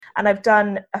And I've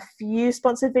done a few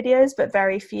sponsored videos, but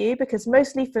very few, because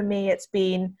mostly for me, it's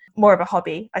been more of a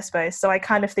hobby, I suppose. So I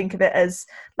kind of think of it as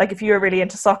like, if you were really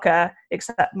into soccer,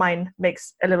 except mine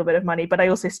makes a little bit of money, but I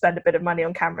also spend a bit of money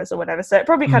on cameras or whatever. So it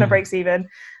probably kind of breaks even.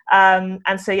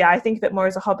 And so, yeah, I think of it more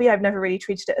as a hobby. I've never really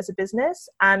treated it as a business.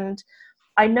 And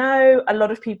I know a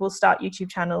lot of people start YouTube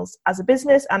channels as a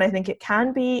business, and I think it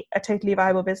can be a totally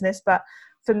viable business. But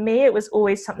for me, it was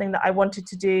always something that I wanted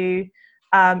to do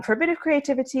for a bit of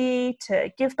creativity, to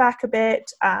give back a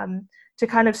bit, to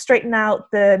kind of straighten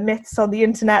out the myths on the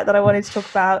internet that I wanted to talk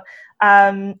about.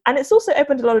 And it's also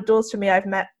opened a lot of doors for me. I've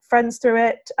met friends through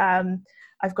it.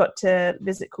 I've got to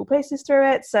visit cool places through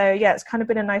it. So yeah, it's kind of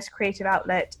been a nice creative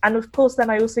outlet. And of course, then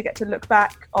I also get to look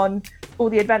back on all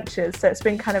the adventures. So it's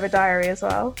been kind of a diary as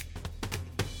well.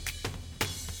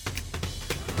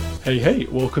 Hey,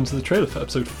 welcome to the trailer for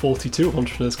episode 42 of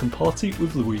Entrepreneurs Can Party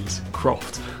with Louise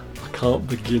Croft. I can't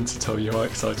begin to tell you how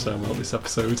excited I am about this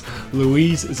episode.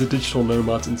 Louise is a digital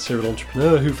nomad and serial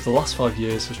entrepreneur who for the last 5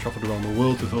 years has travelled around the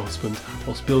world with her husband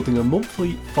whilst building a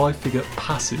monthly 5-figure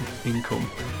passive income.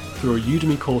 Through her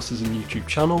Udemy courses and YouTube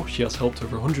channel, she has helped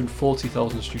over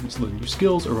 140,000 students learn new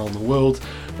skills around the world,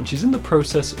 and she's in the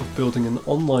process of building an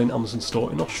online Amazon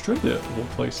store in Australia, of all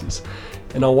places.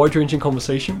 In our wide-ranging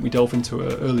conversation, we delve into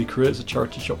her early career as a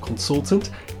charity shop consultant.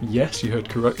 Yes, you heard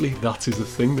correctly, that is a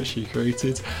thing that she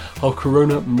created. How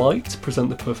Corona might present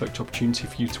the perfect opportunity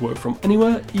for you to work from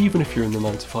anywhere, even if you're in the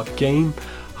 9-to-5 game.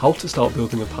 How to start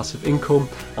building a passive income,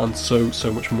 and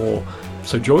so much more.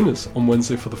 So join us on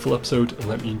Wednesday for the full episode, and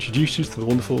let me introduce you to the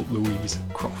wonderful Louise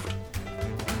Croft.